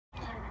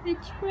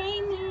It's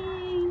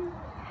raining,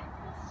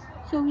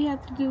 so we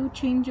have to do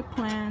change of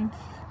plans.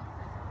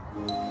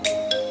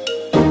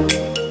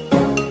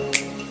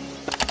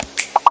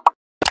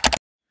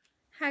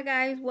 Hi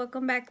guys,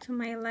 welcome back to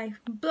my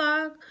life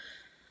vlog.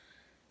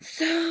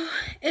 So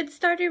it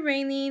started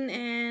raining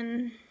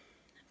and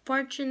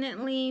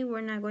fortunately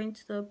we're not going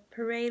to the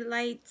parade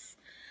lights.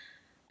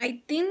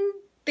 I think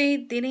they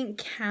didn't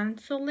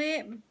cancel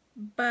it,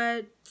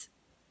 but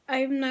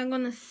I'm not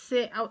gonna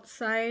sit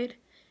outside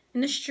in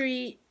the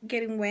street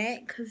getting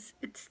wet because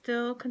it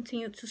still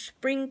continued to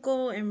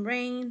sprinkle and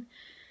rain,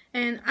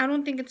 and I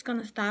don't think it's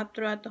gonna stop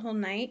throughout the whole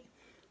night.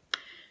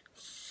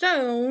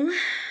 So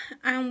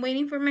I'm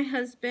waiting for my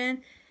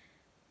husband,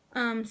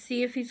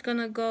 see if he's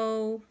gonna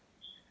go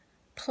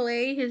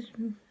play.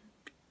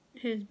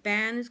 His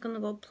band is gonna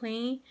go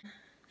play,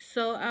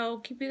 so I'll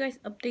keep you guys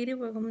updated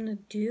what I'm gonna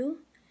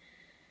do.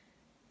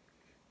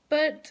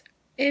 But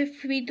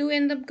if we do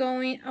end up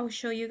going, I'll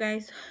show you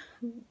guys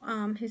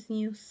his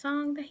new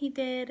song that he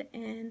did.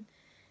 And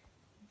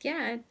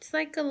yeah, it's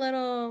like a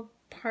little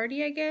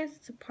party, I guess.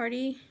 It's a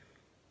party,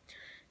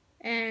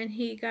 and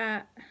he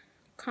got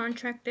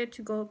contracted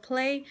to go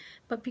play,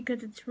 but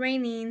because it's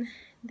raining,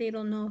 they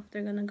don't know if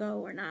they're gonna go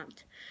or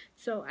not.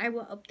 So I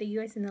will update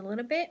you guys in a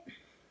little bit.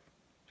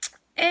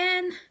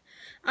 And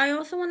I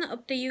also want to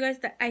update you guys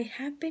that I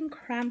have been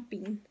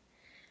cramping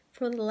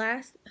for the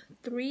last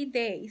 3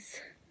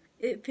 days.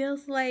 It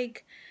feels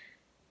like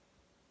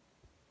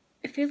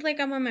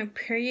I'm on my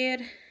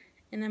period,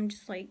 and I'm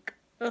just like,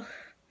 ugh,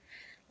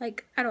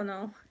 like, I don't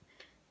know,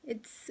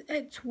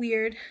 it's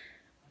weird.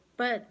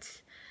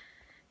 But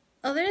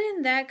other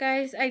than that,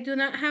 guys, I do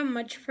not have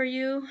much for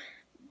you.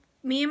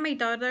 Me and my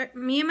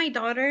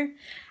daughter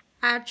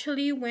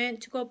actually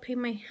went to go pay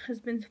my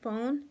husband's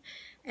phone,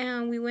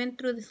 and we went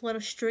through this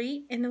little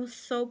street, and it was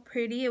so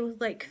pretty. It was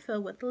like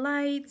filled with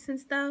lights and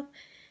stuff.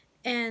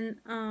 And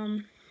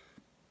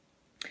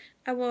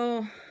I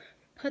will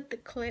put the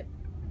clip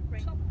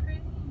right. So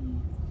pretty.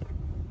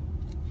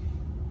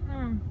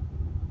 Ma,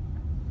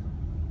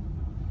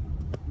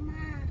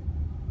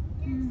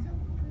 they're so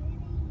pretty.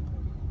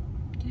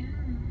 Yeah.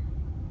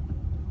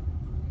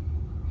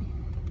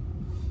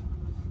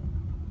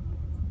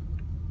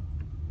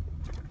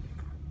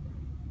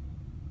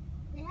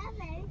 They have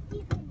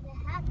everything. They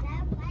have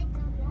that light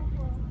on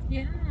over.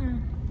 Yeah.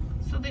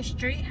 So the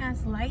street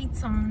has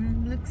lights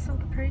on. It looks so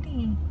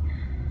pretty.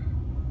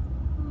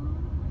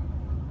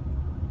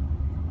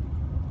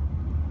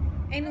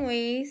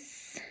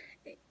 Anyways,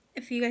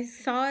 if you guys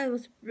saw, it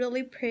was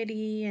really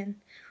pretty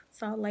and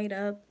saw light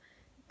up.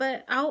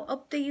 But I'll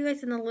update you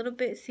guys in a little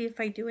bit, see if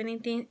I do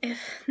anything.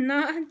 If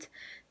not,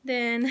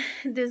 then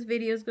this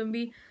video is gonna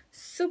be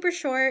super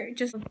short.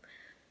 Just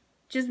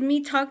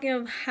me talking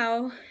of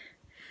how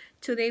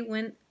today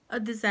went a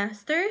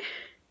disaster.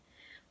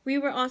 We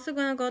were also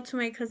gonna go to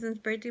my cousin's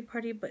birthday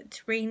party, but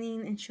it's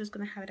raining and she was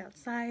gonna have it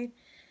outside.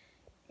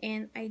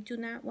 And I do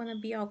not want to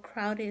be all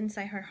crowded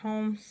inside her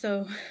home,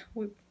 so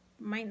we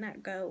might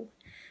not go.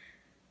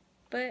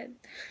 But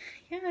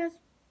yeah, that's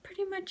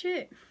pretty much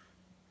it.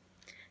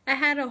 I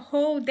had a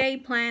whole day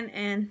planned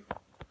and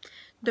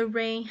the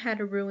rain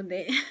had ruined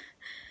it.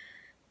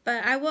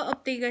 But I will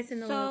update you guys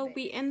in a little bit. So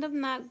we end up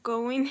not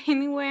going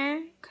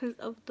anywhere because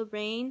of the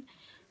rain.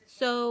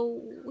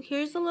 So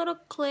here's a little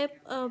clip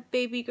of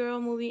baby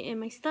girl moving in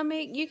my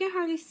stomach. You can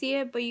hardly see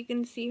it, but you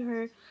can see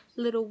her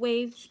little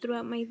waves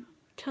throughout my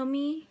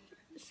tummy.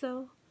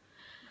 So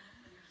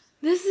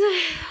this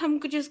is, I'm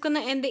just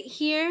gonna end it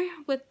here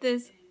with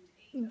this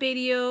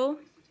video.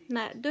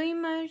 Not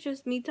doing much,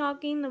 just me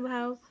talking about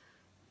how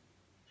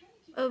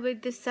of a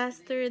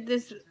disaster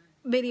this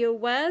video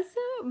was,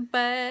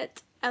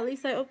 but at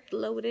least I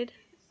uploaded.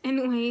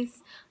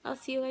 Anyways, I'll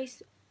see you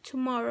guys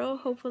tomorrow.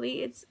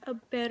 Hopefully it's a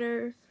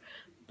better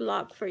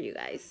vlog for you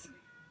guys.